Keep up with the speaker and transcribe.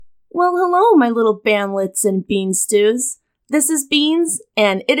Well, hello, my little Bamlets and Bean Stews. This is Beans,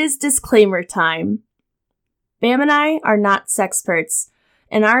 and it is disclaimer time. Bam and I are not sexperts,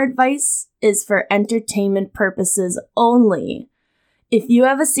 and our advice is for entertainment purposes only. If you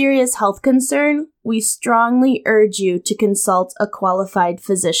have a serious health concern, we strongly urge you to consult a qualified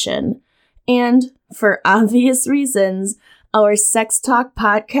physician. And, for obvious reasons, our Sex Talk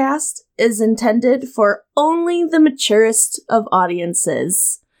podcast is intended for only the maturest of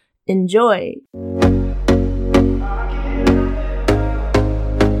audiences. Enjoy!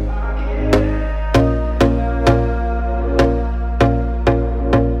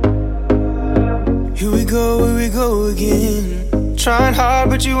 Here we go again. Trying hard,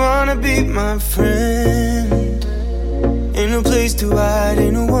 but you wanna be my friend. Ain't no place to hide,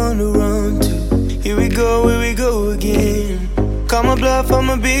 ain't no one to run to. Here we go again. Call my bluff,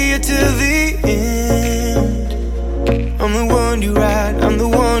 I'ma be here till the end. I'm the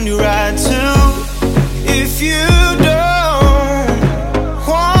one you ride to. If you don't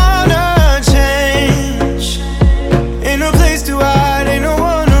wanna change, ain't no place to hide, ain't no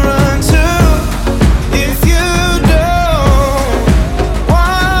one to run to. If you don't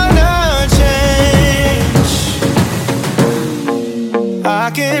wanna change,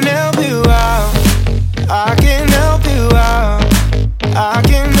 I can help you out. I can help you out. I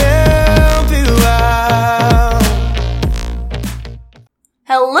can help you out.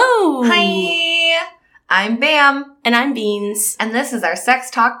 Hello! Hi! I'm Bam, And I'm Beans, and this is our Sex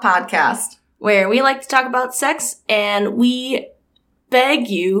Talk podcast. where we like to talk about sex, and we beg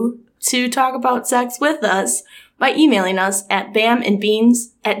you to talk about sex with us by emailing us at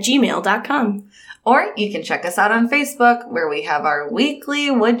bamandbeans@gmail.com. Or you can check us out on Facebook, where we have our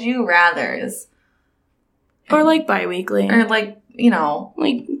weekly Would You Rathers. Or like bi-weekly. Or like,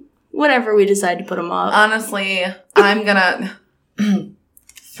 like whatever we decide to put them up. honestly, I'm gonna...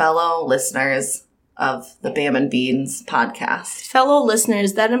 fellow listeners of the Bam and Beans podcast. Fellow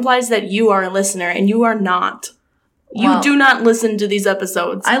listeners, that implies that you are a listener, and you are not. You Well, do not listen to these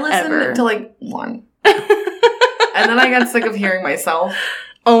episodes. I listened ever. to like one. And then I got sick of hearing myself.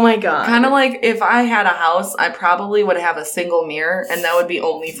 Oh my god. Kind of like if I had a house, I probably would have a single mirror, and that would be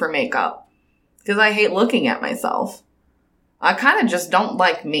only for makeup. Because I hate looking at myself. I kind of just don't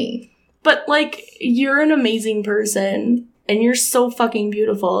like me. But, like, you're an amazing person, and you're so fucking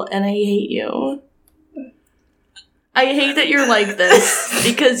beautiful, and I hate you. I hate that you're like this,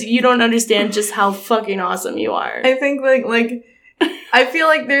 because you don't understand just how fucking awesome you are. I think, like, I feel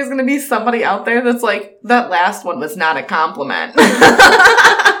like there's going to be somebody out there that's like, that last one was not a compliment. Well,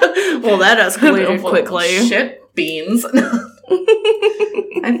 that escalated quickly. Shit, Beans.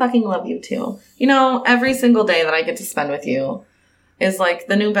 I fucking love you, too. Every single day that I get to spend with you is, like,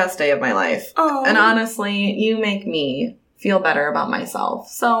 the new best day of my life. Aw. And honestly, you make me feel better about myself.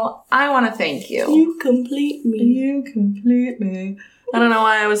 So I want to thank you. You complete me. You complete me. I don't know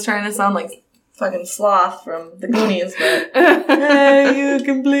why I was trying to sound like fucking Sloth from the Goonies, but hey, you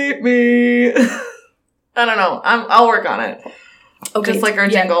complete me. I don't know. I'll work on it. Okay, Just like our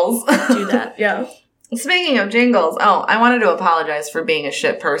yeah, jingles. do that, yeah. Speaking of jingles, I wanted to apologize for being a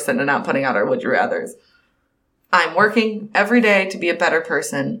shit person and not putting out our Would You Rathers. I'm working every day to be a better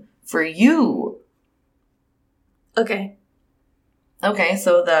person for you. Okay. Okay,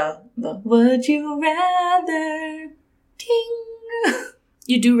 so the Would You Rather ting.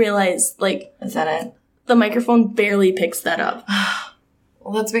 You do realize, like, Is that it? the microphone barely picks that up.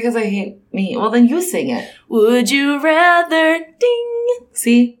 Well, that's because I hate me. Well, then you sing it. Would you rather ding?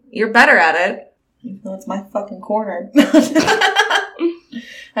 See? You're better at it. Even though it's my fucking corner. Okay.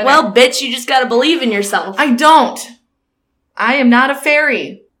 Well, bitch, you just gotta believe in yourself. I don't. I am not a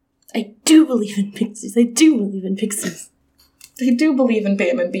fairy. I do believe in pixies. I do believe in pixies. I do believe in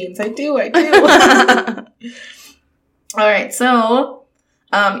Bam and Beans. I do. All right, so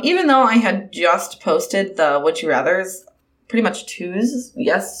even though I had just posted the Would You Rathers pretty much Tuesday?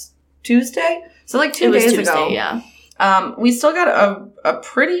 So like 2 days ago. Yeah. We still got a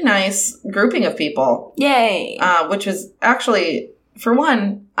pretty nice grouping of people. Yay. Which was actually, for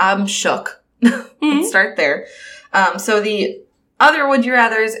one, I'm shook. Let's start there. So the other Would You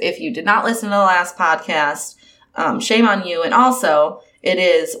Rathers, if you did not listen to the last podcast, shame on you. And also, it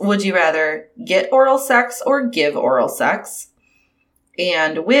is, would you rather get oral sex or give oral sex?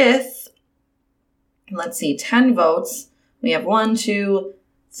 And with, 10 votes, we have 1, 2,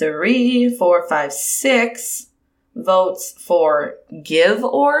 3, 4, 5, 6 votes for give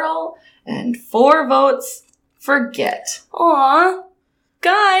oral and 4 votes for get. Aw.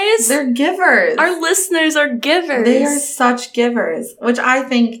 Guys. They're givers. Our listeners are givers. They are such givers, which I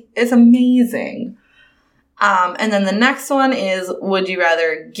think is amazing. And then the next one is, would you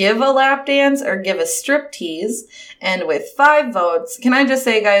rather give a lap dance or give a striptease? And with 5 votes, can I just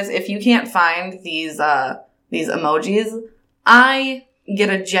say, guys, if you can't find these emojis, I get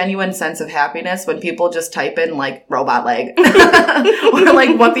a genuine sense of happiness when people just type in, like, robot leg. Or,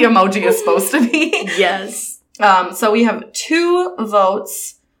 like, what the emoji is supposed to be. Yes. So we have 2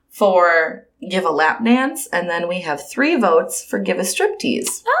 votes for give a lap dance, and then we have 3 votes for give a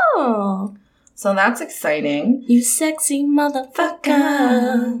striptease. Oh. So that's exciting. You sexy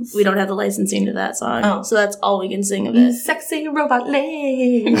motherfucker. We don't have the licensing to that song. Oh. So that's all we can sing of You it. sexy robot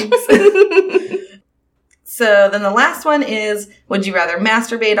legs. So then the last one is, would you rather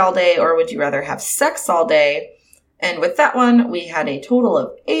masturbate all day or would you rather have sex all day? And with that one, we had a total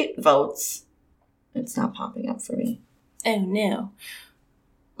of 8 votes. It's not popping up for me. Oh, no.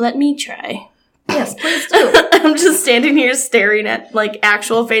 Let me try. Yes, please do. I'm just standing here staring at, like,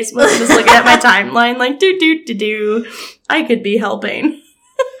 actual Facebook, just looking at my timeline, like, do. I could be helping.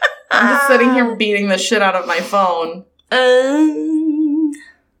 I'm just sitting here beating the shit out of my phone.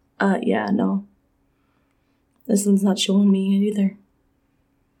 Yeah, no. This one's not showing me either.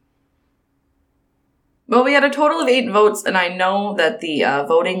 Well, we had a total of 8 votes, and I know that the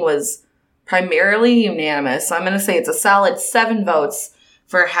voting was primarily unanimous. So I'm going to say it's a solid 7 votes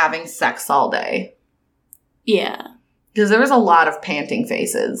for having sex all day. Yeah. Because there was a lot of panting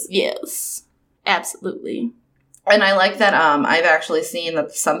faces. Yes. Absolutely. And I like that I've actually seen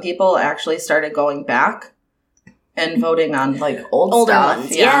that some people actually started going back and voting on, like, older stuff.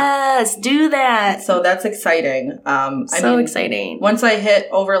 Ones. Yeah. Yes, do that. So that's exciting. Exciting. Once I hit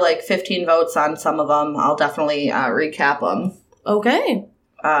over, like, 15 votes on some of them, I'll definitely recap them. Okay.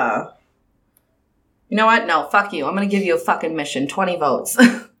 You know what? No, fuck you. I'm going to give you a fucking mission. 20 votes.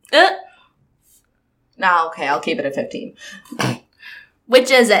 No, okay, I'll keep it at 15.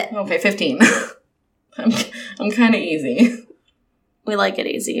 Which is it? Okay, 15. I'm kind of easy. We like it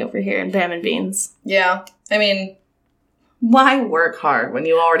easy over here in Bam and Beans. Yeah. I mean, why work hard when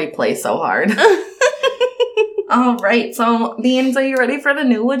you already play so hard? All right. So, Beans, are you ready for the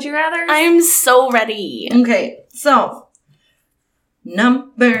new Would You Rather? I'm so ready. Okay. So,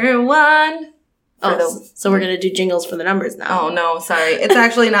 number 1. So we're going to do jingles for the numbers now. Oh, no. Sorry. It's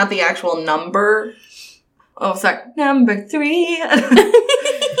actually not the actual number. Oh, sorry. Number 3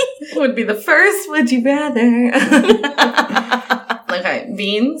 would be the first Would You Rather. Okay.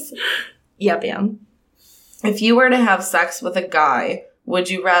 Beans? Yeah, Bam. If you were to have sex with a guy, would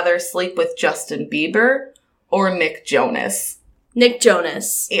you rather sleep with Justin Bieber or Nick Jonas? Nick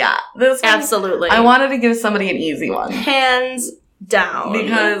Jonas. Yeah. This one, Absolutely. I wanted to give somebody an easy one. Hands down.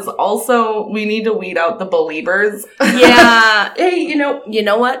 Because also, we need to weed out the believers. Yeah. Hey, you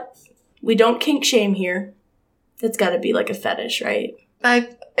know what? We don't kink shame here. It's got to be like a fetish, right?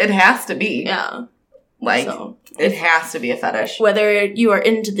 It has to be. Yeah. Like, So, it has to be a fetish. whether you are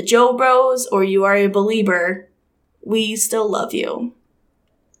into the Joe Bros or you are a believer, we still love you.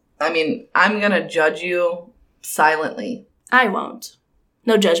 I mean, I'm going to judge you silently. I won't.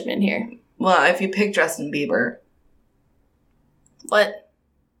 No judgment here. Well, if you pick Justin Bieber. What?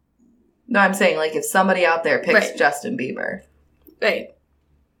 No, I'm saying, like, if somebody out there picks Right. Justin Bieber. Right.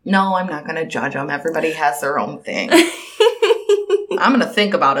 No, I'm not going to judge them. Everybody has their own thing. I'm going to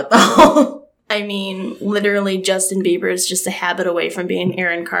think about it, though. I mean, literally, Justin Bieber is just a habit away from being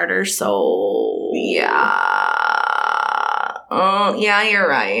Aaron Carter, so... Yeah. Oh, yeah, you're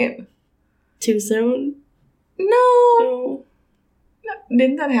right. Too soon? No. No.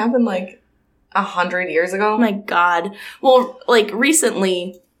 Didn't that happen, like, 100 years ago? Oh my god. Well, like,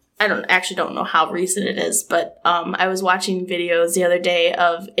 recently... I don't know how recent it is, but I was watching videos the other day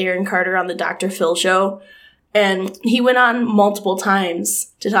of Aaron Carter on the Dr. Phil show, and he went on multiple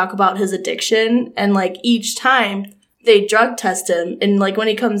times to talk about his addiction, and, like, each time they drug test him, and, like, when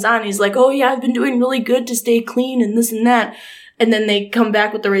he comes on, he's like, oh yeah, I've been doing really good to stay clean and this and that, and then they come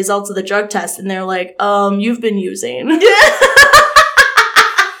back with the results of the drug test, and they're like, you've been using.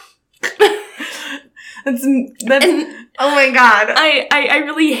 That's oh my god. I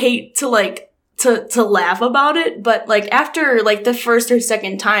really hate to, like, to laugh about it, but, like, after, like, the first or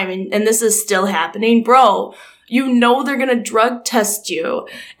second time, and this is still happening, bro, you know they're gonna drug test you.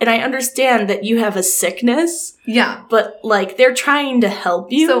 And I understand that you have a sickness. Yeah. But, like, they're trying to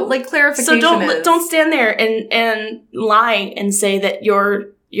help you. So, like, clarification So don't stand there and lie and say that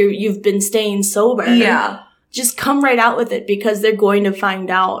you've been staying sober. Yeah. Just come right out with it because they're going to find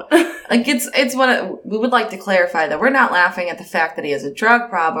out. Like, it's what we would like to clarify that we're not laughing at the fact that he has a drug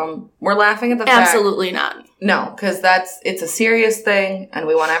problem. We're laughing at the fact... Absolutely not. No, because it's a serious thing, and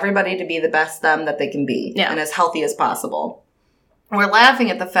we want everybody to be the best them that they can be. Yeah. And as healthy as possible. We're laughing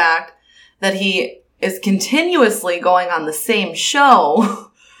at the fact that he is continuously going on the same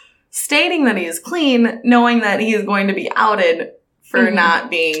show, stating that he is clean, knowing that he is going to be outed for not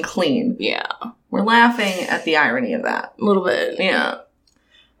being clean. Yeah. We're laughing at the irony of that. A little bit. Yeah.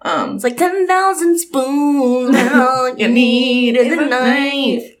 It's like 10,000 spoons, all you need is a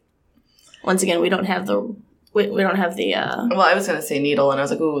knife. Once again, we don't have the... We don't have the... Well, I was going to say needle, and I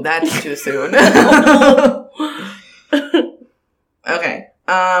was like, ooh, that's too soon. Okay.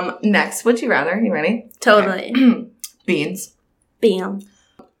 Next, would you rather? You ready? Totally. Okay. Beans. Bam.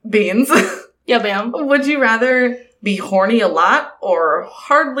 Beans. Yeah, bam. Would you rather be horny a lot or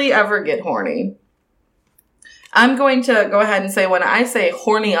hardly ever get horny? I'm going to go ahead and say when I say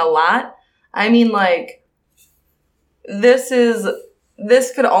horny a lot, I mean like this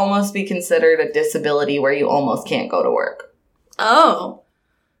could almost be considered a disability where you almost can't go to work. Oh.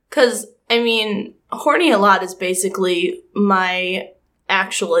 'Cause, I mean, horny a lot is basically my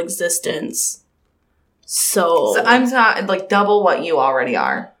actual existence. So I'm talking like double what you already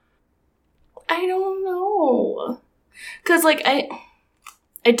are. I don't know. 'Cause, like,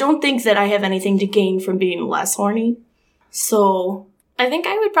 I don't think that I have anything to gain from being less horny. So I think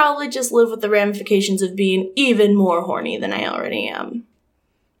I would probably just live with the ramifications of being even more horny than I already am.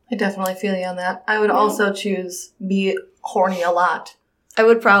 I definitely feel you on that. I would also choose be horny a lot. I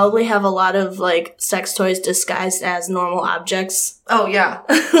would probably have a lot of, like, sex toys disguised as normal objects. Oh, yeah.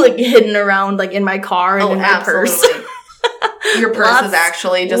 Like, hidden around, like, in my car and in my purse. Your purse is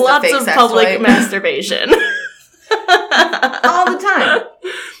actually just a fake sex toy. Lots of public masturbation. All the time.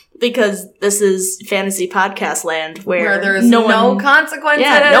 Because this is fantasy podcast land where there's no consequences.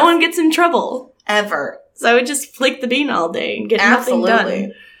 Yeah, no one gets in trouble. Ever. So I would just flick the bean all day and get nothing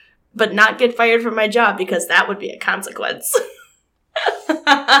done. But not get fired from my job because that would be a consequence.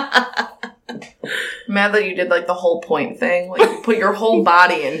 Mad that you did like the whole point thing. Like you put your whole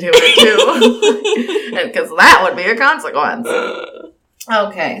body into it too. Because that would be a consequence.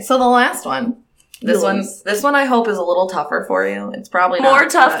 Okay, so the last one. This one I hope is a little tougher for you. It's probably not. More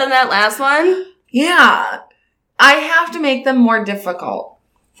tough than that last one? Yeah. I have to make them more difficult.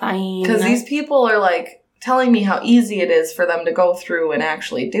 Fine. Because these people are like telling me how easy it is for them to go through and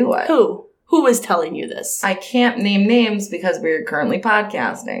actually do it. Who? Who is telling you this? I can't name names because we're currently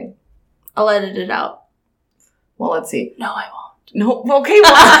podcasting. I'll edit it out. Well, let's see. No, I won't. No, okay,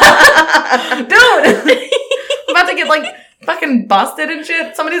 well, dude, I'm about to get like fucking busted and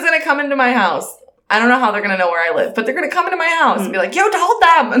shit. Somebody's gonna come into my house. I don't know how they're gonna know where I live, but they're gonna come into my house and be like, "You told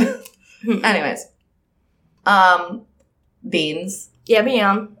them." Anyways, Beans. Yeah,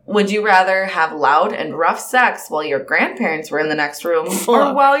 ma'am. Would you rather have loud and rough sex while your grandparents were in the next room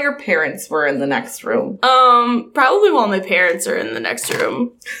or while your parents were in the next room? Probably while my parents are in the next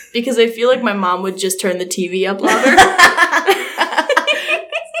room. Because I feel like my mom would just turn the TV up louder.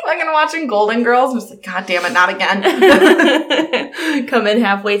 Fucking watching Golden Girls. I'm just like, God damn it, not again. Come in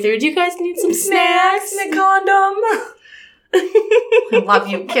halfway through. Do you guys need some snacks? And a condom? I love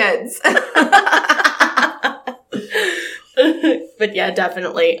you, kids. But yeah,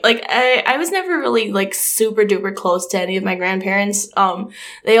 definitely. Like, I was never really, like, super duper close to any of my grandparents.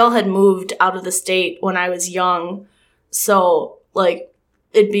 They all had moved out of the state when I was young. So, like,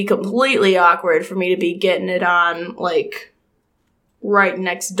 it'd be completely awkward for me to be getting it on, like, right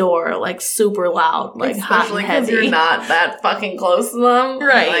next door, like, super loud, like, hot and heavy. Especially because you're not that fucking close to them.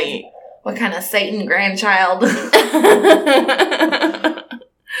 Right. Like, what kind of Satan grandchild?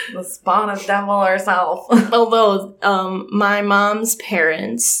 The spawn of devil herself. Although, my mom's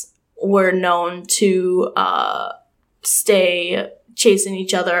parents were known to stay chasing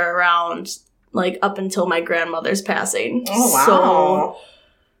each other around, like, up until my grandmother's passing. Oh, wow. So,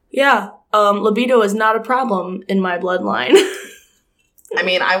 yeah, libido is not a problem in my bloodline. I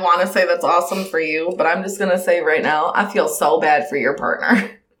mean, I want to say that's awesome for you, but I'm just going to say right now, I feel so bad for your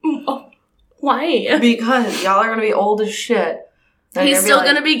partner. Why? Because y'all are going to be old as shit. He's still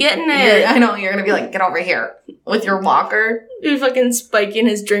going to be getting it. I know. You're going to be like, get over here with your walker. You're fucking spiking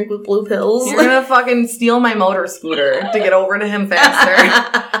his drink with blue pills. You're going to fucking steal my motor scooter to get over to him faster.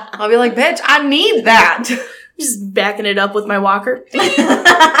 I'll be like, bitch, I need that. Just backing it up with my walker.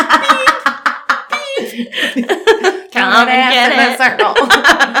 Come and get it.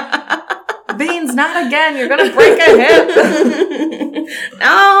 Beans, not again. You're going to break a hip.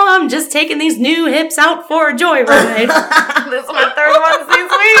 No, I'm just taking these new hips out for a joyride. This is my third one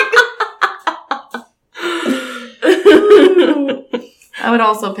this week. I would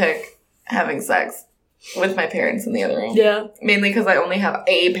also pick having sex with my parents in the other room. Yeah. Mainly because I only have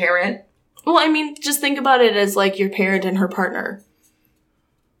a parent. Well, I mean, just think about it as, like, your parent and her partner.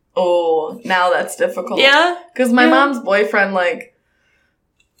 Oh, now that's difficult. Yeah? Because my mom's boyfriend, like,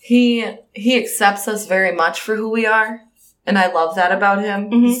 He accepts us very much for who we are, and I love that about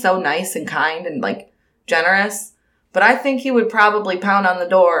him. Mm-hmm. He's so nice and kind and, like, generous. But I think he would probably pound on the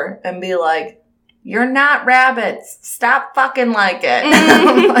door and be like, "You're not rabbits. Stop fucking like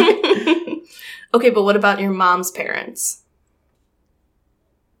it." Okay, but what about your mom's parents?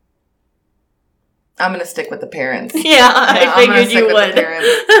 I'm going to stick with the parents. Yeah, I figured you would.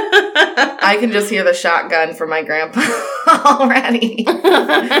 I can just hear the shotgun from my grandpa already.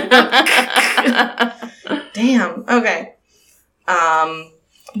 Damn. Okay.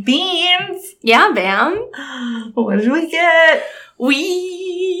 Beans. Yeah, Bam. What did we get?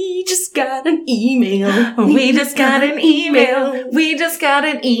 We just got an email. We just got an email. We just got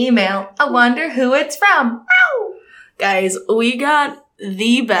an email. I wonder who it's from. Ow! Guys, we got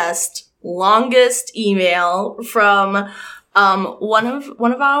the best, longest email from one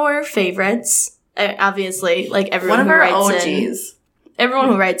of our favorites. Obviously, like everyone One of who our writes OGs. in. Everyone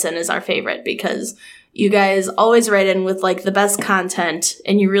who writes in is our favorite because you guys always write in with like the best content,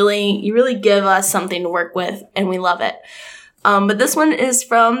 and you really give us something to work with, and we love it. But this one is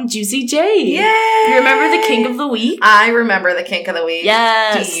from Juicy J. Yay! You remember the kink of the week? I remember the kink of the week.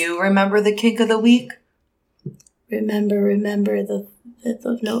 Yes. Do you remember the kink of the week? Remember the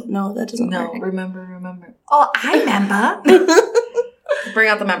no, that doesn't No, work. remember. Oh, I remember. Bring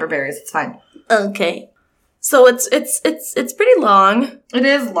out the member berries. It's fine. Okay. So it's pretty long. It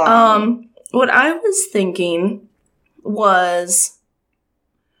is long. What I was thinking was,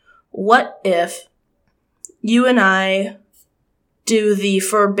 what if you and I do the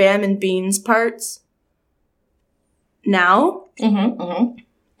for Bam and Beans parts now? And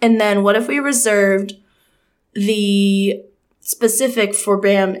then what if we reserved the specific for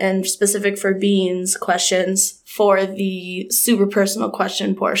Bam and specific for Beans questions for the super personal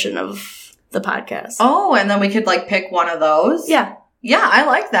question portion of the podcast? Oh, and then we could like pick one of those? Yeah. Yeah, I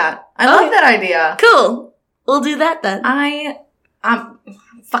like that. I love that idea. Cool. We'll do that then. I'm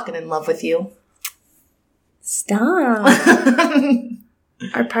fucking in love with you. Stop.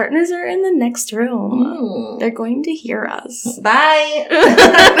 Our partners are in the next room. They're going to hear us. Bye.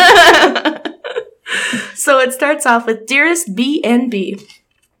 So it starts off with Dearest B&B.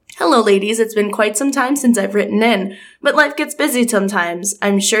 Hello, ladies. It's been quite some time since I've written in, but life gets busy sometimes.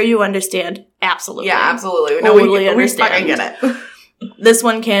 I'm sure you understand. Absolutely. Yeah, absolutely. No, we understand. fucking get it. This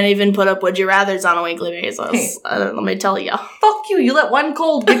one can't even put up would you rathers on a weekly basis. Hey. Let me tell you. Fuck you. You let one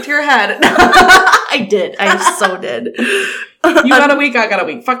cold get to your head. I did. I so did. You got a week, I got a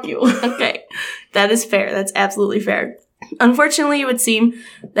week. Fuck you. Okay. That is fair. That's absolutely fair. Unfortunately, it would seem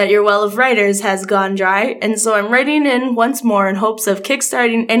that your well of writers has gone dry, and so I'm writing in once more in hopes of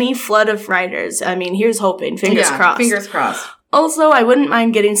kickstarting any flood of writers. I mean, here's hoping. Fingers crossed. Fingers crossed. Also, I wouldn't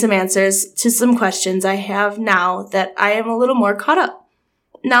mind getting some answers to some questions I have now that I am a little more caught up.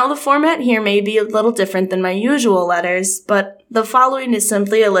 Now, the format here may be a little different than my usual letters, but the following is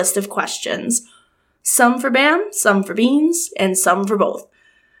simply a list of questions. Some for Bam, some for Beans, and some for both.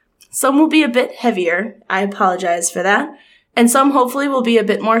 Some will be a bit heavier, I apologize for that, and some hopefully will be a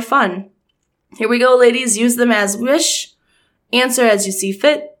bit more fun. Here we go, ladies, use them as wish, answer as you see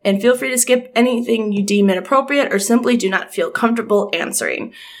fit, and feel free to skip anything you deem inappropriate or simply do not feel comfortable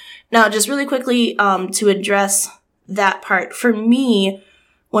answering. Now, just really quickly, to address that part, for me,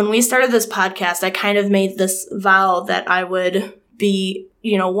 when we started this podcast, I kind of made this vow that I would be,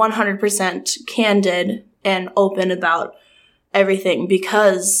 100% candid and open about everything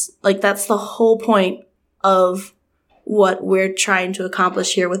because, that's the whole point of what we're trying to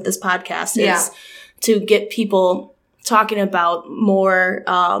accomplish here with this podcast is to get people talking about more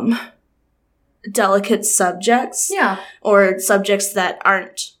delicate subjects or subjects that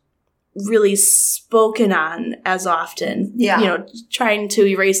aren't really spoken on as often, trying to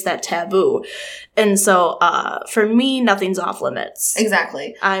erase that taboo. And so for me, nothing's off limits.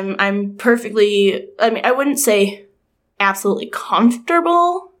 Exactly. I'm perfectly, I wouldn't say absolutely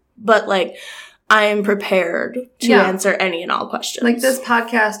comfortable, but I'm prepared to answer any and all questions. This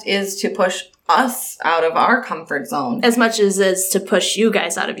podcast is to push us out of our comfort zone. As much as is to push you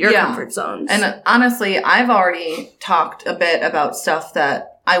guys out of your comfort zones. And honestly, I've already talked a bit about stuff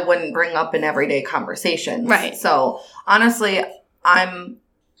that I wouldn't bring up in everyday conversations. Right. So honestly, I'm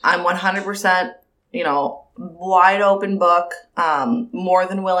 100%, wide open book, more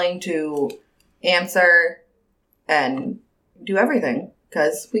than willing to answer and do everything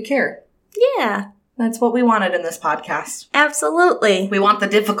because we care. Yeah. That's what we wanted in this podcast. Absolutely. We want the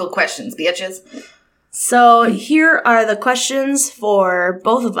difficult questions, bitches. So here are the questions for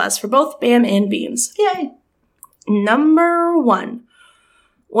both of us, for both Bam and Beans. Yay. Number 1.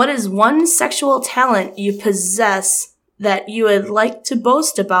 What is one sexual talent you possess that you would like to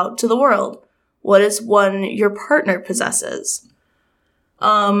boast about to the world? What is one your partner possesses?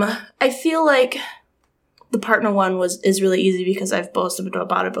 I feel like the partner one is really easy because I've boasted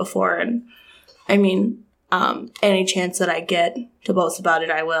about it before, and I mean, any chance that I get to boast about it,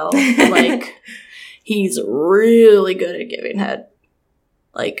 I will. Like, he's really good at giving head.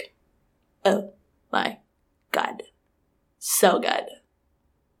 Like, oh my God. So good.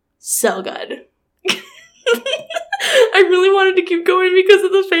 So good. I really wanted to keep going because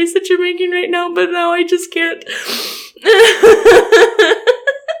of the face that you're making right now, but now I just can't.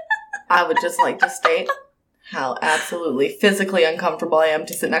 I would just like to state how absolutely physically uncomfortable I am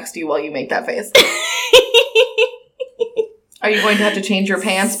to sit next to you while you make that face. Are you going to have to change your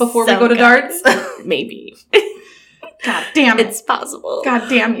pants before we go to darts? Maybe. God damn it. It's possible. God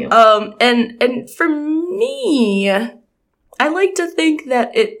damn you. And for me, I like to think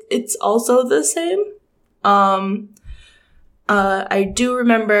that it's also the same. I do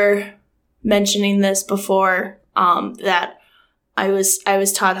remember mentioning this before, that I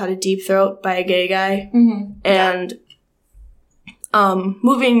was taught how to deep throat by a gay guy. Mm-hmm. And,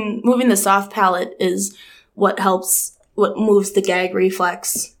 moving the soft palate is what moves the gag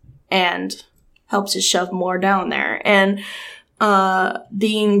reflex and helps you shove more down there. And,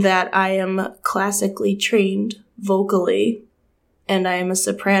 being that I am classically trained vocally, and I am a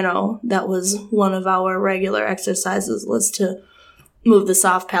soprano, that was one of our regular exercises, was to move the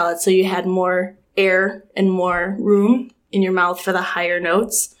soft palate so you had more air and more room in your mouth for the higher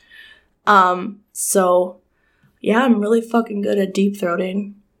notes. So, yeah, I'm really fucking good at deep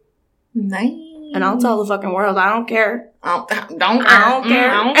throating. Nice. And I'll tell the fucking world, I don't care. I don't I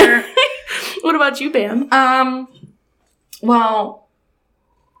don't care. What about you, Bam? Well,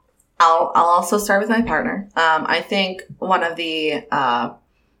 I'll also start with my partner. I think one of the, I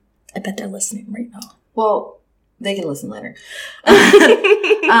bet they're listening right now. Well, they can listen later.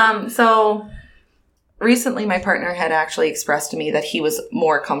 So recently my partner had actually expressed to me that he was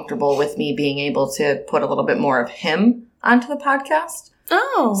more comfortable with me being able to put a little bit more of him onto the podcast.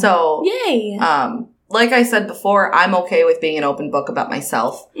 Oh. So, yay. like I said before, I'm okay with being an open book about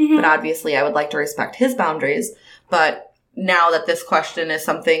myself, Mm-hmm. but obviously I would like to respect his boundaries. But now that this question is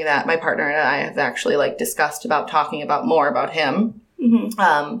something that my partner and I have actually like discussed about talking about more about him,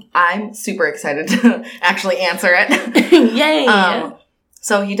 Mm-hmm. I'm super excited to actually answer it. Yay.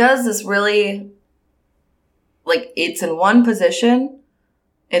 So he does this really, like, it's in one position.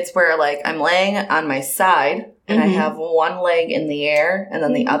 It's where, like, I'm laying on my side, and I have one leg in the air, and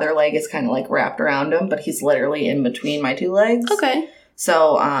then the other leg is kind of, like, wrapped around him, but he's literally in between my two legs. Okay.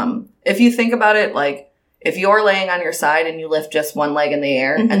 So, if you think about it, like, if you're laying on your side and you lift just one leg in the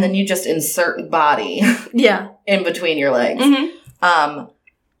air, and then you just insert body in between your legs,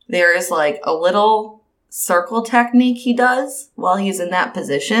 there is, like, a little circle technique he does while he's in that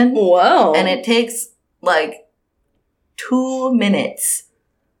position. Whoa. And it takes, like, 2 minutes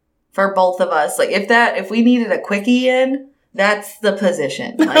for both of us. Like, if we needed a quickie in, that's the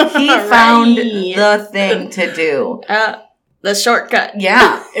position. Like, he found the thing to do. The shortcut.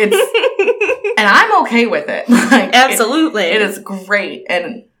 Yeah. And I'm okay with it. Like, Absolutely. It is great.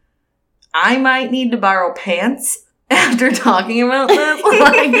 And I might need to borrow pants after talking about this.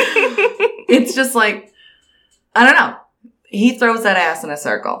 Like, it's just like, I don't know. He throws that ass in a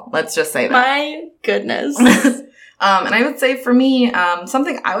circle. Let's just say that. My goodness. And I would say for me,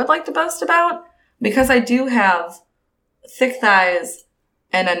 something I would like to boast about, because I do have thick thighs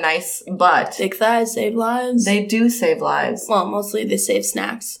and a nice butt. Thick thighs save lives. They do save lives. Well, mostly they save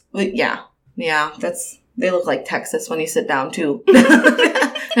snacks. Yeah. Yeah. They look like Texas when you sit down too.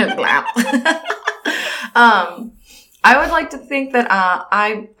 I would like to think that,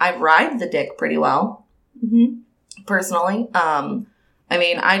 I ride the dick pretty well. Personally. I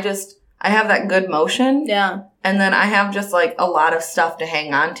mean, I have that good motion. Yeah. And then I have just, like, a lot of stuff to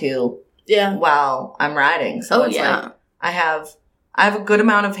hang on to while I'm riding. So it's like, I have a good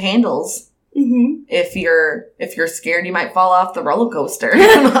amount of handles. If you're scared you might fall off the roller coaster.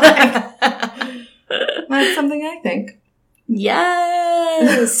 Like, that's something I think.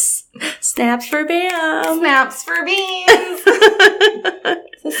 Yes. Snaps for Bam. Snaps for beans.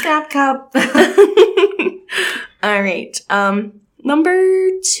 It's a snap cup. All right. Number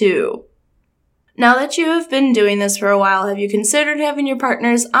 2. Now that you have been doing this for a while, have you considered having your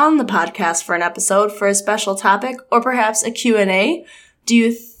partners on the podcast for an episode for a special topic or perhaps a Q&A? Do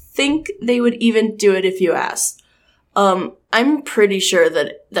you think they would even do it if you asked? I'm pretty sure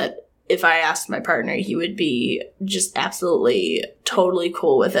that if I asked my partner, he would be just absolutely totally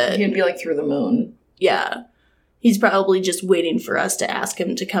cool with it. He'd be like through the moon. Yeah. He's probably just waiting for us to ask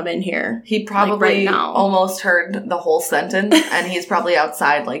him to come in here. He probably right now. almost heard the whole sentence, and he's probably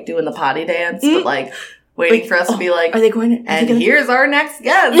outside, like, doing the potty dance, but, like, waiting for us to be like, are they going to... here's our next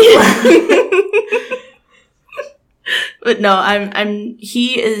guest. But no,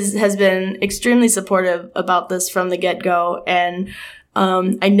 he has been extremely supportive about this from the get-go, and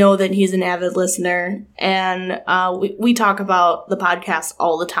I know that he's an avid listener, and we talk about the podcast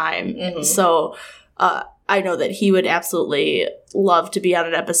all the time. Mm-hmm. So I know that he would absolutely love to be on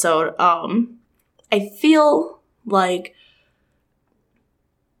an episode. I feel like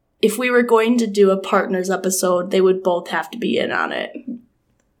if we were going to do a partners episode, they would both have to be in on it.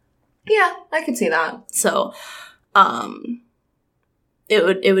 Yeah, I could see that. So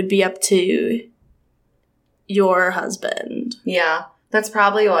it would be up to your husband. Yeah, that's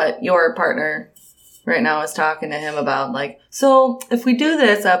probably what your partner right now is talking to him about. Like, so if we do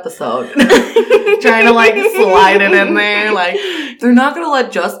this episode, trying to like slide it in there, like they're not gonna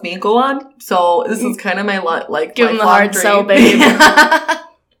let just me go on. So this is kind of my like give him the hard sell, babe.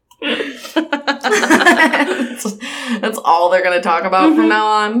 That's all they're going to talk about from now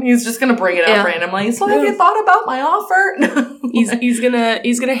on. He's just going to bring it up randomly. So have you thought about my offer? he's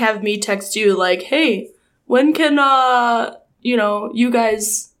gonna have me text you like, hey, when can you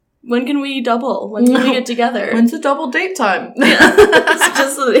guys, when can we double? When can we get together? When's the double date time? It's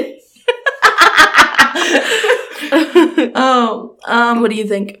just what do you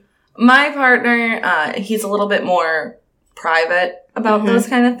think? My partner, he's a little bit more private about those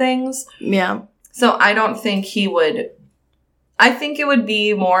kind of things. Yeah. So I don't think he would... I think it would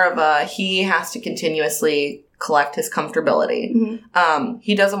be more of a he has to continuously collect his comfortability. Mm-hmm.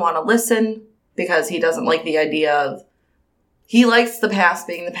 He doesn't want to listen because he doesn't like the idea of... He likes the past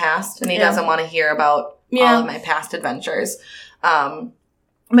being the past, and he doesn't want to hear about all of my past adventures.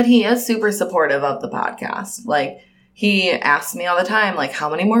 But he is super supportive of the podcast. Like... He asks me all the time, like, how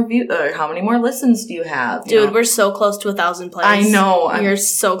many more listens do you have? Dude, we're so close to 1,000 plays. I know. You're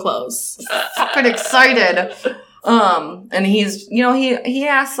so close. Fucking excited. And he's, he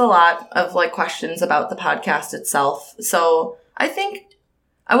asks a lot of, like, questions about the podcast itself. So I think,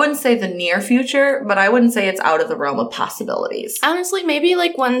 I wouldn't say the near future, but I wouldn't say it's out of the realm of possibilities. Honestly, maybe,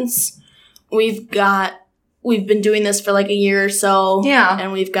 like, once we've been doing this for, like, a year or so. Yeah.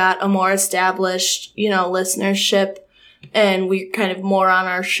 And we've got a more established, listenership. And we're kind of more on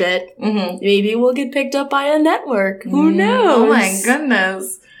our shit. Mm-hmm. Maybe we'll get picked up by a network. Who knows? Oh my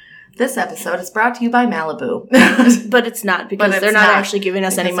goodness. This episode is brought to you by Malibu. But it's not, because they're not actually giving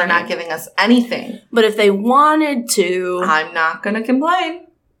us any money. They're not giving us anything. But if they wanted to... I'm not going to complain.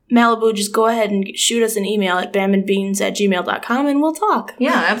 Malibu, just go ahead and shoot us an email at bamandbeans@gmail.com and we'll talk.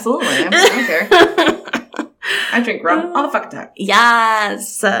 Yeah, absolutely. I don't care. I drink rum all the fucking time.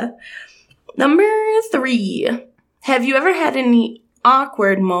 Yes. Number 3. Have you ever had any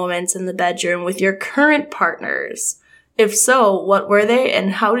awkward moments in the bedroom with your current partners? If so, what were they,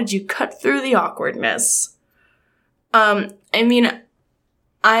 and how did you cut through the awkwardness? I mean,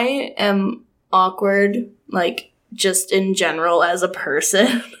 I am awkward, like, just in general as a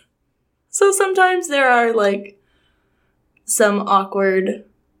person. So sometimes there are, like, some awkward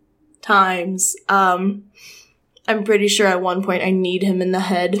times. I'm pretty sure at one point I kneed him in the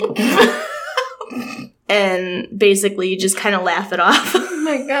head. And basically, you just kind of laugh it off. Oh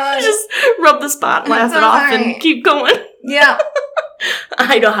my god! Just rub the spot, laugh it off, and keep going. Yeah.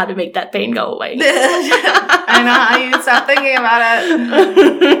 I know how to make that pain go away. I know how you stop thinking about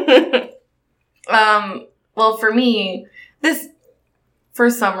it. Well, for me, for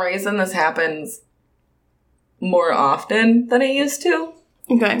some reason, this happens more often than it used to.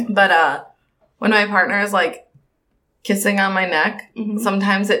 Okay. But when my partner is, like, kissing on my neck,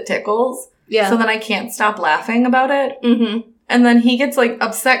 sometimes it tickles. Yeah. So then I can't stop laughing about it. Mm-hmm. And then he gets, like,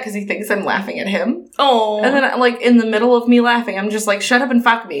 upset because he thinks I'm laughing at him. Oh. And then, like, in the middle of me laughing, I'm just like, shut up and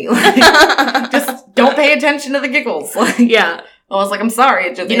fuck me. Like, just don't pay attention to the giggles. Like, yeah. I was like, I'm sorry.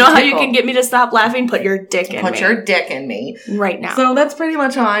 It just, you know how you can get me to stop laughing? Put your dick in me. Put your dick in me. Right now. So that's pretty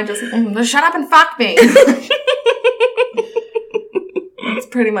much how I just shut up and fuck me. That's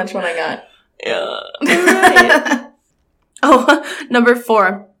pretty much what I got. Yeah. All right. Number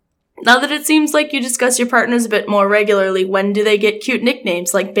 4. Now that it seems like you discuss your partners a bit more regularly, when do they get cute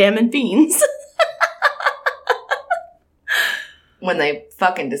nicknames like Bam and Beans? When they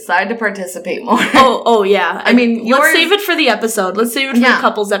fucking decide to participate more. Oh yeah. I mean, let's save it for the episode. Let's save it for the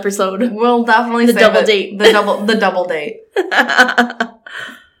couples episode. We'll definitely the save double it. Date. The double date.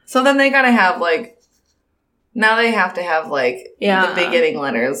 So then they gotta have, like, now they have to have, like, the beginning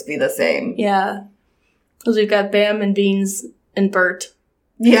letters be the same. Yeah. Because we've got Bam and Beans and Bert.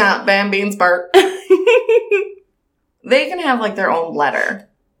 Yeah, Bam, Beans, Bert. they can have, like, their own letter.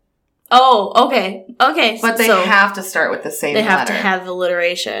 Oh, okay. Okay. But they have to start with the same letter. They have to have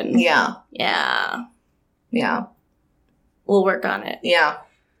alliteration. Yeah. Yeah. Yeah. We'll work on it. Yeah.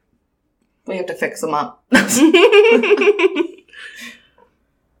 We have to fix them up.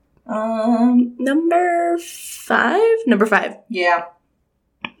 Number five. Yeah.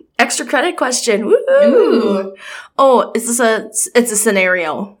 Extra credit question. Woo! Ooh. Oh, it's a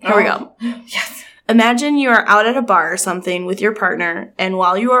scenario. Here we go. Yes. Imagine you are out at a bar or something with your partner, and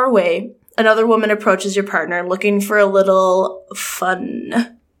while you are away, another woman approaches your partner looking for a little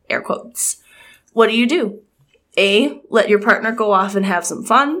fun, air quotes. What do? A, let your partner go off and have some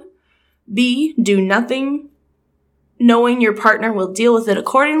fun. B, do nothing, knowing your partner will deal with it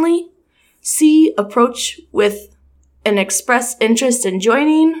accordingly. C, approach with an express interest in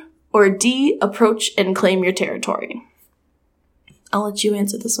joining. Or D, approach and claim your territory. I'll let you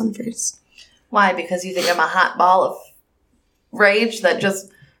answer this one first. Why? Because you think I'm a hot ball of rage that just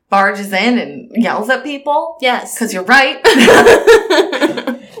barges in and yells at people? Yes. Because you're right.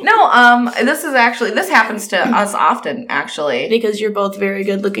 No, this happens to us often, actually. Because you're both very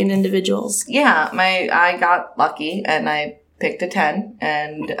good-looking individuals. Yeah, I got lucky, and I picked a 10,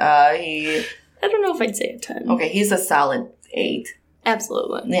 and he... I don't know if I'd say a 10. Okay, he's a solid 8.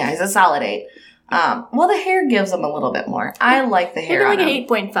 Absolutely. Yeah, he's a solid 8. Well, the hair gives him a little bit more. I like the hair on him.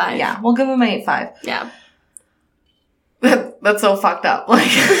 Like an 8.5. Yeah, we'll give him an 8.5. Yeah. That's so fucked up. Like,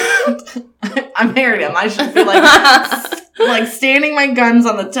 I married him. I should be like standing my guns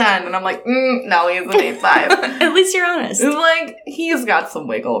on the 10, and I'm like, no, he's an 8.5. At least you're honest. It's like, he's got some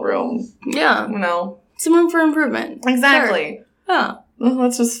wiggle room. Yeah. You know? Some room for improvement. Exactly. Sure. Yeah. Well,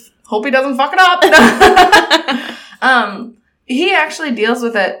 let's just hope he doesn't fuck it up. He actually deals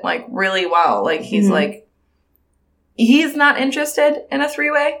with it, like, really well. Like, he's like, he's not interested in a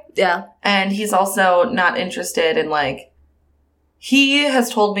 3-way. Yeah. And he's also not interested in, like, he has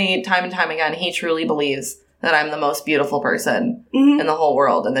told me time and time again, he truly believes that I'm the most beautiful person in the whole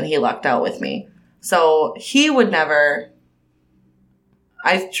world, and then he lucked out with me. So he would never,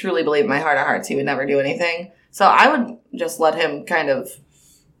 I truly believe in my heart of hearts, he would never do anything. So I would just let him kind of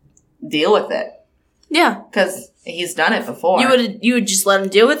deal with it. Yeah. Because he's done it before. You would just let him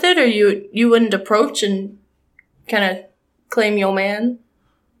deal with it, or you wouldn't approach and kind of claim your man?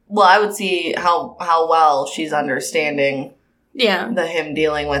 Well, I would see how well she's understanding him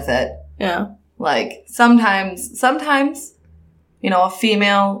dealing with it. Yeah. Like, sometimes, you know, a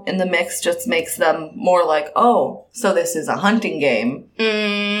female in the mix just makes them more like, oh, so this is a hunting game.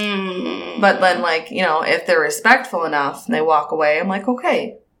 But then, like, you know, if they're respectful enough and they walk away, I'm like,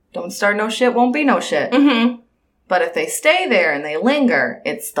 okay, don't start no shit, won't be no shit. But if they stay there and they linger,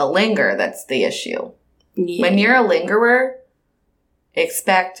 it's the linger that's the issue. Yeah. When you're a lingerer,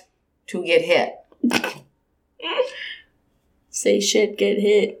 expect to get hit. Say shit, get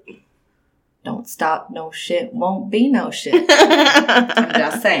hit. Don't stop no shit, won't be no shit. I'm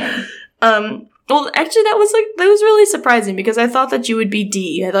just saying. Well, actually, that was really surprising because I thought that you would be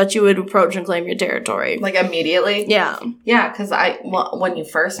D. I thought you would approach and claim your territory. Like, immediately? Yeah. Yeah, because when you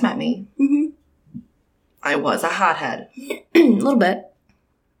first met me, I was a hothead. A little bit.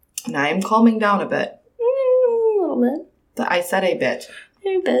 And I am calming down a bit. A little bit. I said a bit.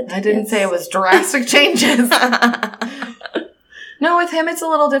 A bit. I didn't say it was drastic changes. No, with him, it's a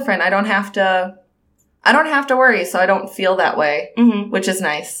little different. I don't have to worry, so I don't feel that way, which is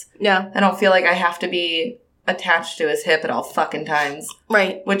nice. Yeah. I don't feel like I have to be attached to his hip at all fucking times.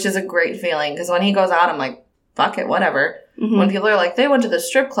 Right. Which is a great feeling, because when he goes out, I'm like, fuck it, whatever. When people are like, they went to the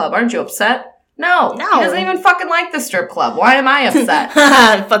strip club, aren't you upset? No. He doesn't even fucking like the strip club. Why am I upset?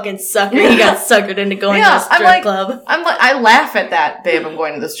 Fucking sucker. He got suckered into going to the strip club. I laugh at that, babe, I'm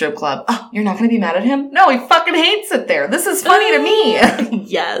going to the strip club. Oh, you're not going to be mad at him? No, he fucking hates it there. This is funny to me.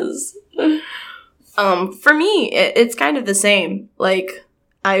 Yes. For me, it's kind of the same. Like,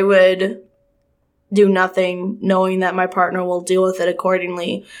 I would do nothing knowing that my partner will deal with it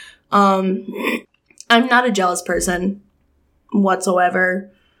accordingly. I'm not a jealous person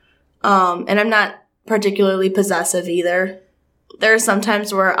whatsoever. And I'm not particularly possessive either. There are some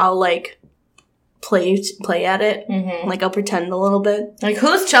times where I'll, like, play at it. Like, I'll pretend a little bit. Like,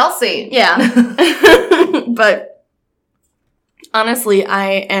 who's Chelsea? Yeah. But honestly,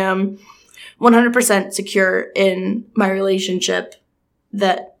 I am 100% secure in my relationship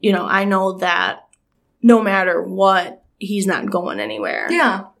that, you know, I know that no matter what, he's not going anywhere.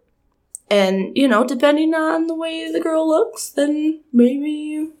 Yeah. And, you know, depending on the way the girl looks, then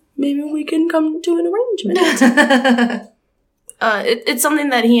maybe we can come to an arrangement. It's something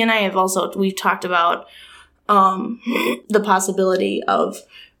that he and I we've talked about, the possibility of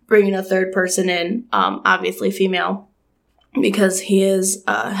bringing a third person in, obviously female, because he is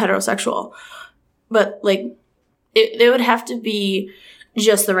heterosexual. But, like, it would have to be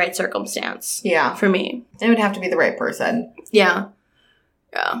just the right circumstance. Yeah. For me. It would have to be the right person. Yeah.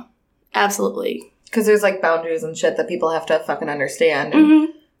 Yeah. Absolutely. Because there's, like, boundaries and shit that people have to fucking understand.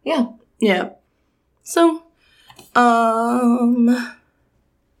 Mm-hmm. Yeah. Yeah. So,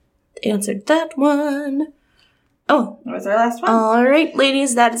 answered that one. Oh. That was our last one. All right,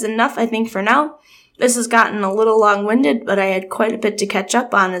 ladies, that is enough, I think, for now. This has gotten a little long-winded, but I had quite a bit to catch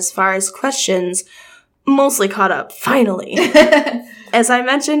up on as far as questions. Mostly caught up, finally. As I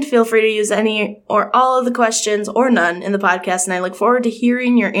mentioned, feel free to use any or all of the questions or none in the podcast, and I look forward to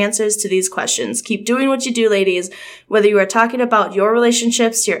hearing your answers to these questions. Keep doing what you do, ladies. Whether you are talking about your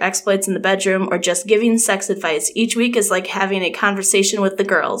relationships, your exploits in the bedroom, or just giving sex advice, each week is like having a conversation with the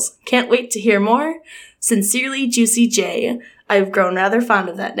girls. Can't wait to hear more. Sincerely, Juicy J. I've grown rather fond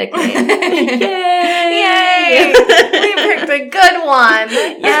of that nickname. Yay! Yay! We picked a good one.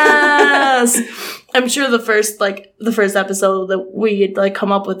 Yes! I'm sure the first episode that we had, like,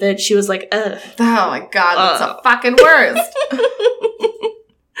 come up with it, she was like, ugh. Oh my god, that's the fucking worst.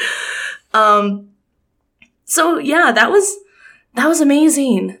 So yeah, that was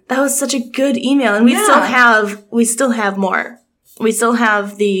amazing. That was such a good email. And we still have more. We still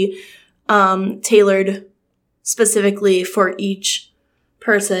have the tailored specifically for each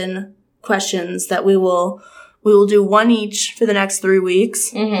person questions that we will do one each for the next 3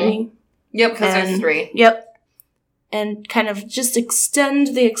 weeks. Mm-hmm. Yep, because there's 3. Yep. And kind of just extend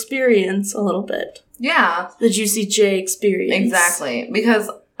the experience a little bit. Yeah. The Juicy J experience. Exactly. Because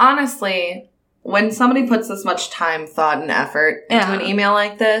honestly, when somebody puts this much time, thought, and effort into an email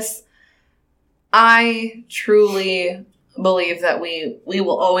like this, I truly believe that we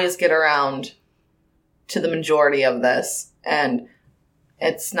will always get around to the majority of this. And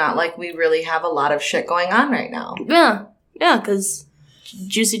it's not like we really have a lot of shit going on right now. Yeah. Yeah, because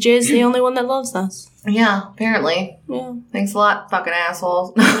Juicy J is the only one that loves us. Yeah, apparently. Yeah. Thanks a lot, fucking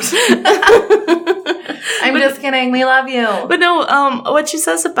assholes. I'm just kidding. We love you. But no, what she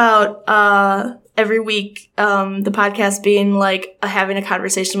says about every week the podcast being like having a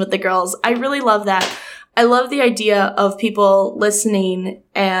conversation with the girls, I really love that. I love the idea of people listening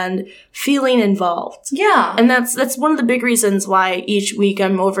and feeling involved. Yeah. And that's one of the big reasons why each week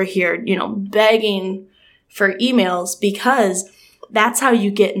I'm over here, begging for emails, because that's how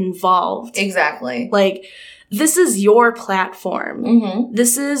you get involved. Exactly. Like, this is your platform. Mm-hmm.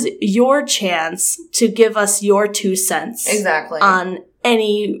 This is your chance to give us your 2 cents. Exactly. On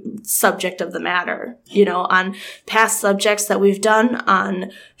any subject of the matter, on past subjects that we've done,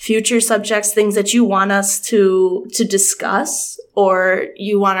 on future subjects, things that you want us to discuss, or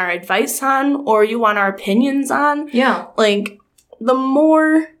you want our advice on, or you want our opinions on. Yeah. Like, the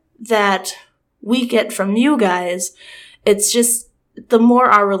more that we get from you guys, it's just the more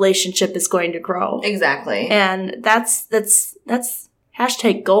our relationship is going to grow. Exactly. And that's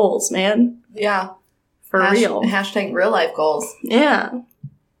hashtag goals, man. Yeah. For real. Hashtag real life goals. Yeah.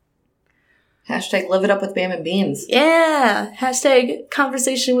 Hashtag live it up with Bam and Beans. Yeah. Hashtag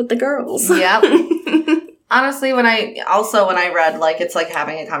conversation with the girls. Yep. Honestly, when I read, like, it's like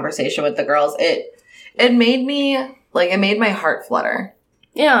having a conversation with the girls, it made my heart flutter.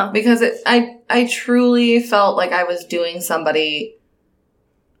 Yeah. Because I truly felt like I was doing somebody,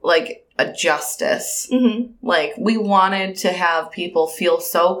 like, a justice. Mm-hmm. Like, we wanted to have people feel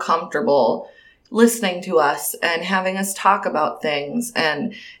so comfortable listening to us and having us talk about things.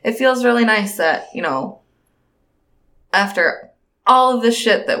 And it feels really nice that, after all of the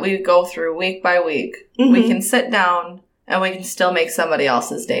shit that we go through week by week, mm-hmm. we can sit down and we can still make somebody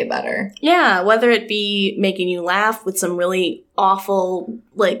else's day better. Yeah, whether it be making you laugh with some really awful,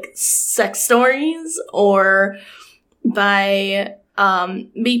 like, sex stories, or by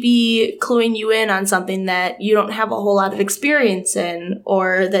maybe cluing you in on something that you don't have a whole lot of experience in,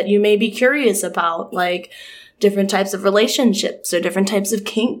 or that you may be curious about, like different types of relationships or different types of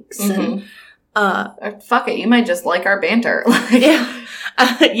kinks. Mm-hmm. And or fuck it, you might just like our banter. Yeah.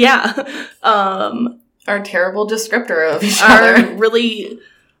 Yeah. Our terrible descriptor of each Our other. really,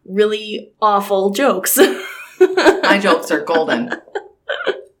 really awful jokes. My jokes are golden.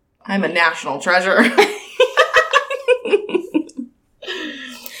 I'm a national treasure.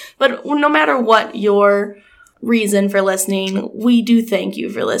 But no matter what your reason for listening, we do thank you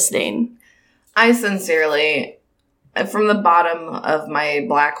for listening. I sincerely, from the bottom of my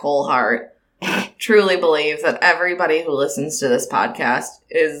black hole heart, truly believe that everybody who listens to this podcast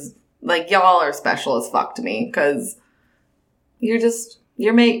is, like, y'all are special as fuck to me, because you're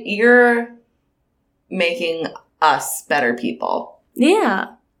making us better people.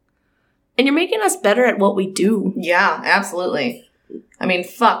 Yeah. And you're making us better at what we do. Yeah, absolutely. I mean,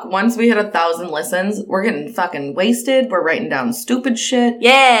 fuck, once we hit 1,000 listens, we're getting fucking wasted. We're writing down stupid shit.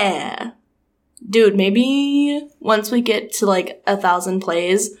 Yeah. Dude, maybe once we get to, like, 1,000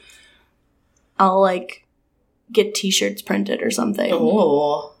 plays, I'll, like, get t-shirts printed or something.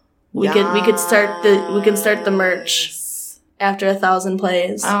 Oh. We could start the merch after 1,000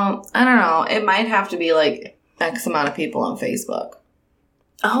 plays. I don't know. It might have to be, like, X amount of people on Facebook.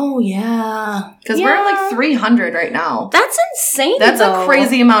 Oh, yeah. Because we're at, like, 300 right now. That's insane, That's though. a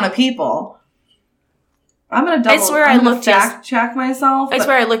crazy amount of people. I'm going to fact check myself. I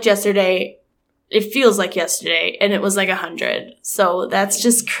swear I looked yesterday. It feels like yesterday, and it was like 100. So that's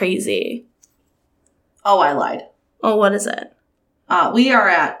just crazy. Oh, I lied. Oh, what is it? We are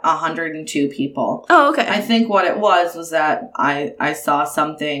at 102 people. Oh, okay. I think what it was that I saw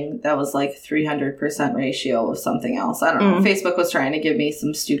something that was like 300% ratio of something else. I don't know. Facebook was trying to give me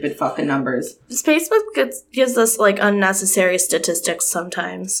some stupid fucking numbers. Facebook gives us like unnecessary statistics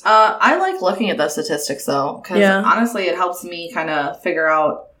sometimes. I like looking at those statistics though, because honestly, it helps me kind of figure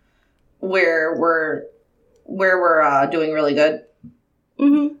out where we're doing really good.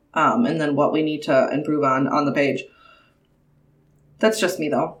 Mm-hmm. And then what we need to improve on the page. That's just me,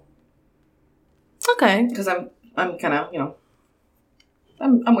 though. Okay. Because I'm kind of,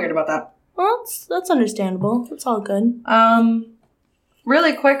 I'm weird about that. Well, that's understandable. It's all good.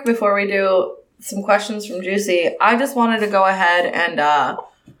 Really quick before we do some questions from Juicy, I just wanted to go ahead and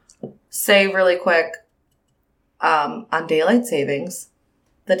say really quick, on daylight savings,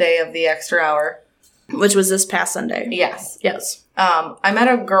 the day of the extra hour. Which was this past Sunday. Yes. Yes. I met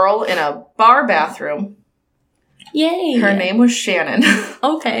a girl in a bar bathroom. Yay. Her name was Shannon.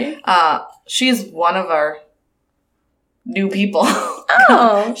 Okay. She's one of our new people.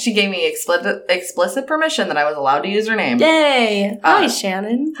 Oh. She gave me explicit permission that I was allowed to use her name. Yay. Hi,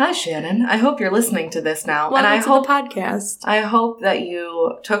 Shannon. Hi, Shannon. I hope you're listening to this now. Welcome and to the podcast. I hope that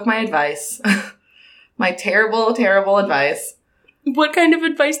you took my advice. My terrible, terrible advice. What kind of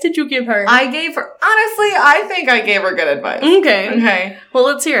advice did you give her? Honestly, I think I gave her good advice. Okay. Well,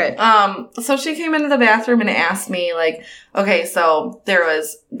 let's hear it. So she came into the bathroom and asked me, like, okay, so there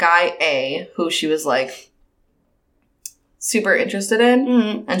was guy A, who she was, like, super interested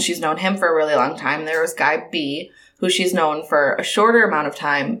in, and she's known him for a really long time. There was guy B, who she's known for a shorter amount of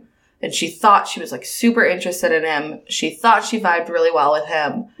time, and she thought she was, like, super interested in him. She thought she vibed really well with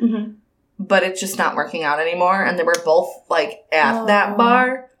him. Mm-hmm. But it's just not working out anymore. And they were both, like, at that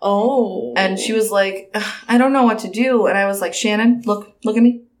bar. Oh. And she was like, I don't know what to do. And I was like, Shannon, look at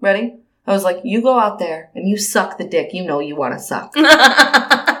me. Ready? I was like, you go out there and you suck the dick you know you want to suck.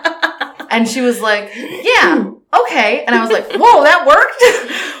 And she was like, yeah, okay. And I was like, whoa, that worked?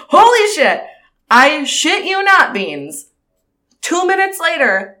 Holy shit. I shit you not, Beans. 2 minutes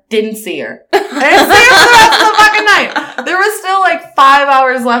later, didn't see her. I didn't see her for the rest of the fucking night. There was still like 5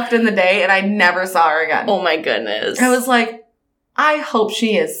 hours left in the day, and I never saw her again. Oh my goodness. I was like, I hope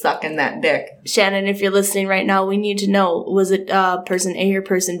she is sucking that dick. Shannon, if you're listening right now, we need to know, was it person A or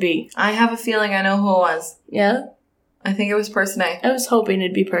person B? I have a feeling I know who it was. Yeah? I think it was person A. I was hoping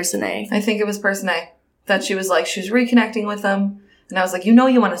it'd be person A. I think it was person A. That she was like, she was reconnecting with him. And I was like, you know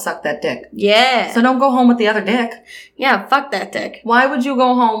you want to suck that dick. Yeah. So don't go home with the other dick. Yeah, fuck that dick. Why would you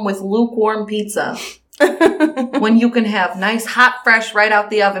go home with lukewarm pizza when you can have nice, hot, fresh, right out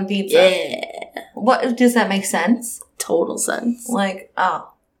the oven pizza? Yeah. What, does that make sense? Total sense. Like,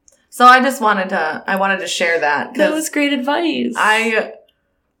 oh. So I wanted to share that. That was great advice. I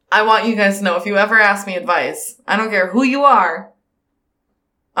want you guys to know, if you ever ask me advice, I don't care who you are,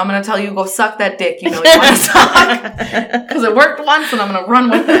 I'm going to tell you, go suck that dick you know you want to suck. Because it worked once and I'm going to run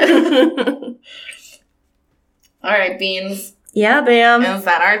with it. All right, Beans. Yeah, Bam. Is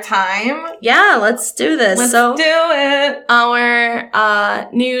that our time? Yeah, let's do this. Let's do it. Our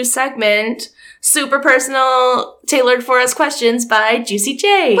new segment, super personal, tailored for us questions by Juicy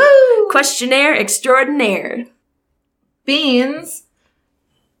J. Woo! Questionnaire extraordinaire. Beans,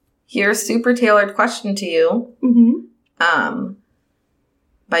 here's super tailored question to you. Mm-hmm.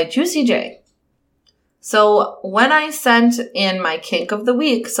 By Juicy J. So when I sent in my kink of the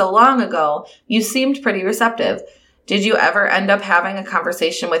week so long ago, you seemed pretty receptive. Did you ever end up having a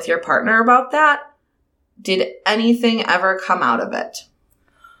conversation with your partner about that? Did anything ever come out of it?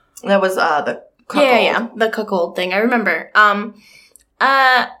 That was the cuckold. Yeah, the cuckold thing. I remember.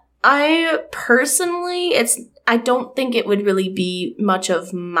 I personally, I don't think it would really be much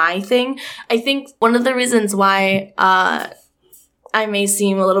of my thing. I think one of the reasons why I may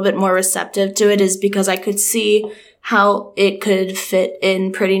seem a little bit more receptive to it is because I could see how it could fit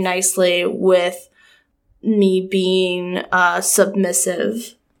in pretty nicely with me being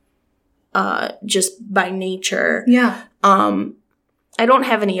submissive. just by nature. Yeah. I don't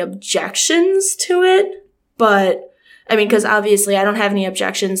have any objections to it, but I mean, because obviously I don't have any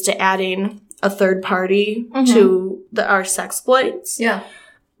objections to adding a third party to our sexploits. Yeah.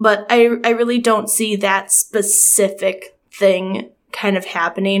 But I really don't see that specific thing kind of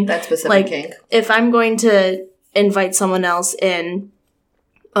happening. That specific kink. If I'm going to invite someone else in,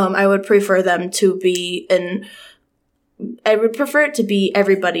 I would prefer them to be I would prefer it to be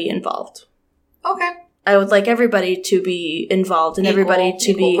everybody involved. Okay. I would like everybody to be involved and everybody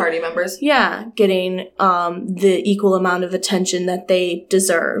to be party members. Yeah, getting the equal amount of attention that they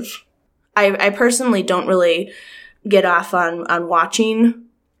deserve. I personally don't really get off on watching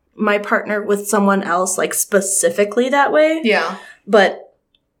my partner with someone else, like, specifically that way. Yeah. But,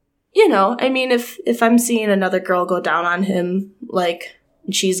 you know, I mean, if I'm seeing another girl go down on him, like,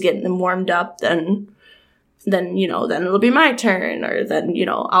 and she's getting him warmed up, then, you know, then it'll be my turn. Or then, you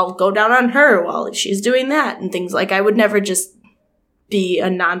know, I'll go down on her while she's doing that and things. Like, I would never just be a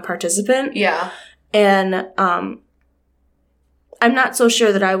non-participant. Yeah. And I'm not so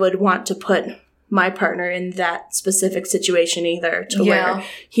sure that I would want to put my partner in that specific situation either, to where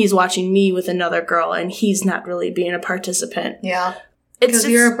he's watching me with another girl and he's not really being a participant. Yeah. Because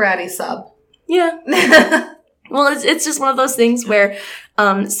you're a bratty sub. Yeah. Well, it's just one of those things where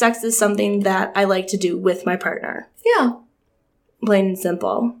sex is something that I like to do with my partner. Yeah. Plain and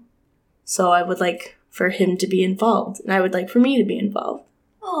simple. So I would like for him to be involved, and I would like for me to be involved.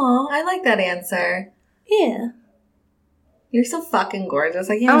 Oh, I like that answer. Yeah. You're so fucking gorgeous.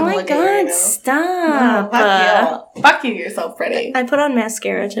 I can't even look at you right now. Stop. No, fuck you. Fuck you. You're so pretty. I put on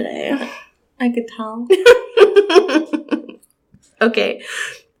mascara today. I could tell. Okay.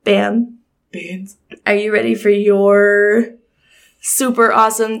 Bam. Beans. Are you ready for your super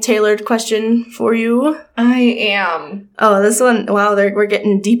awesome tailored question for you? I am. Oh, this one, wow, we're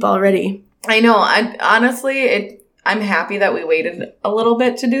getting deep already. I know. I'm happy that we waited a little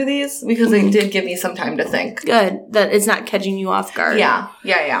bit to do these because they did give me some time to think. Good. That it's not catching you off guard.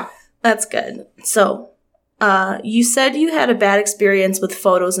 Yeah. That's good. So, you said you had a bad experience with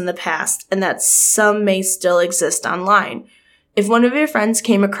photos in the past and that some may still exist online. If one of your friends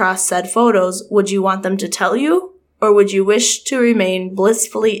came across said photos, would you want them to tell you, or would you wish to remain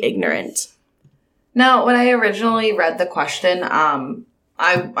blissfully ignorant? Now, when I originally read the question, I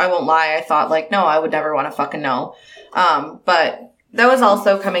won't lie, I thought, like, no, I would never want to fucking know. But that was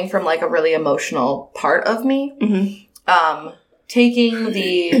also coming from, like, a really emotional part of me. Mm-hmm. Taking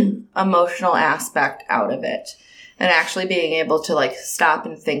the emotional aspect out of it and actually being able to, like, stop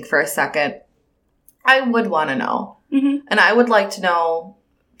and think for a second, I would want to know. Mm-hmm. And I would like to know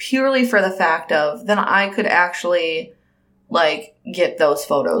purely for the fact of, then I could actually, like, get those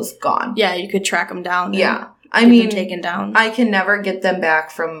photos gone. Yeah, you could track them down. Yeah. I mean, taken down. I can never get them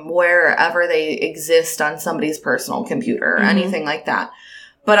back from wherever they exist on somebody's personal computer or anything like that.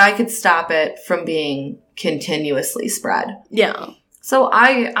 But I could stop it from being continuously spread. Yeah. So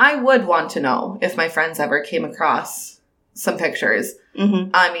I would want to know if my friends ever came across some pictures.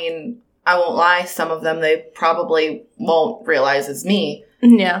 Mm-hmm. I mean, I won't lie. Some of them they probably won't realize is me.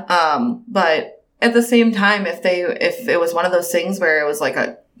 Yeah. But at the same time, if it was one of those things where it was like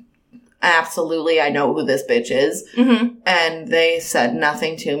absolutely, I know who this bitch is, and they said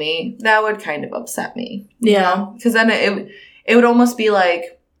nothing to me, that would kind of upset me. Yeah. Because then it would almost be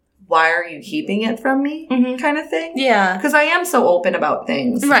like, why are you keeping it from me? Kind of thing. Yeah. Because I am so open about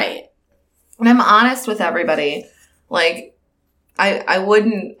things. Right. And I'm honest with everybody. Like, I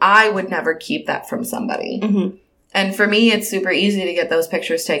would never keep that from somebody. Mm-hmm. And for me, it's super easy to get those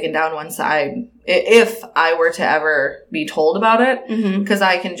pictures taken down once if I were to ever be told about it, because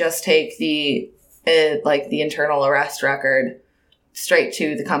I can just take the internal arrest record straight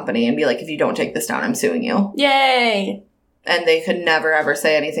to the company and be like, if you don't take this down, I'm suing you. Yay. And they could never ever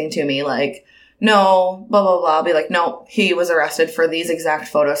say anything to me like, no, blah, blah, blah. I'll be like, no, he was arrested for these exact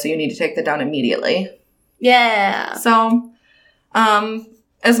photos, so you need to take that down immediately. Yeah. So,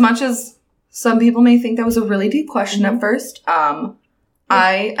 as much as some people may think that was a really deep question at first,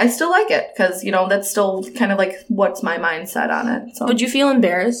 I still like it because, you know, that's still kind of like what's my mindset on it. So. Would you feel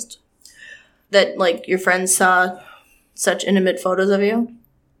embarrassed that, like, your friends saw such intimate photos of you?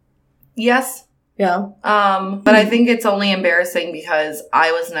 Yes. Yeah. But I think it's only embarrassing because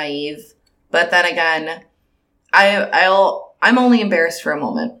I was naive. But then again, I'm only embarrassed for a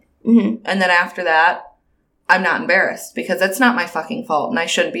moment. Mm-hmm. And then after that, I'm not embarrassed because it's not my fucking fault and I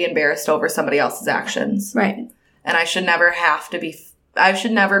shouldn't be embarrassed over somebody else's actions. Right. And I should never I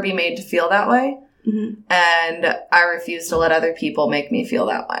should never be made to feel that way. Mm-hmm. And I refuse to let other people make me feel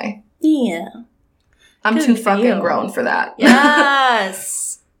that way. Yeah. I'm Good too for fucking you. grown for that.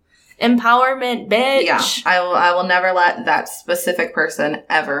 Yes. Empowerment, bitch. Yeah, I will never let that specific person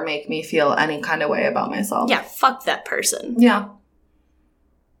ever make me feel any kind of way about myself. Yeah, fuck that person. Yeah.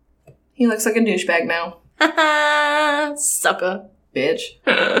 He looks like a douchebag now. Sucker. Bitch.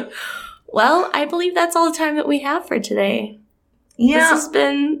 Well, I believe that's all the time that we have for today. Yeah. This has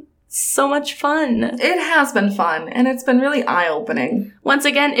been so much fun. It has been fun, and it's been really eye-opening. Once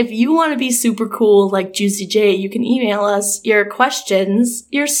again, if you want to be super cool like Juicy J, you can email us your questions,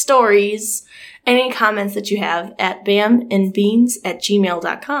 your stories, any comments that you have at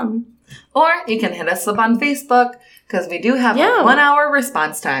bamandbeans@gmail.com. Or you can hit us up on Facebook, because we do have a 1 hour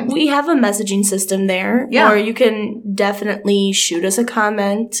response time. We have a messaging system there. Yeah. Or you can definitely shoot us a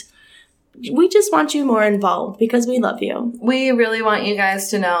comment. We just want you more involved because we love you. We really want you guys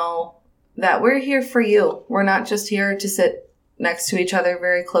to know that we're here for you. We're not just here to sit next to each other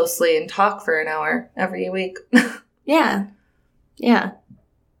very closely and talk for an hour every week. Yeah. Yeah.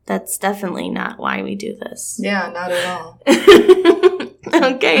 That's definitely not why we do this. Yeah, not at all.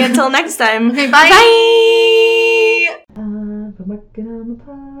 Okay, until next time. Okay, bye! Bye! I've been working on the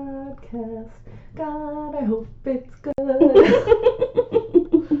podcast. God, I hope it's good.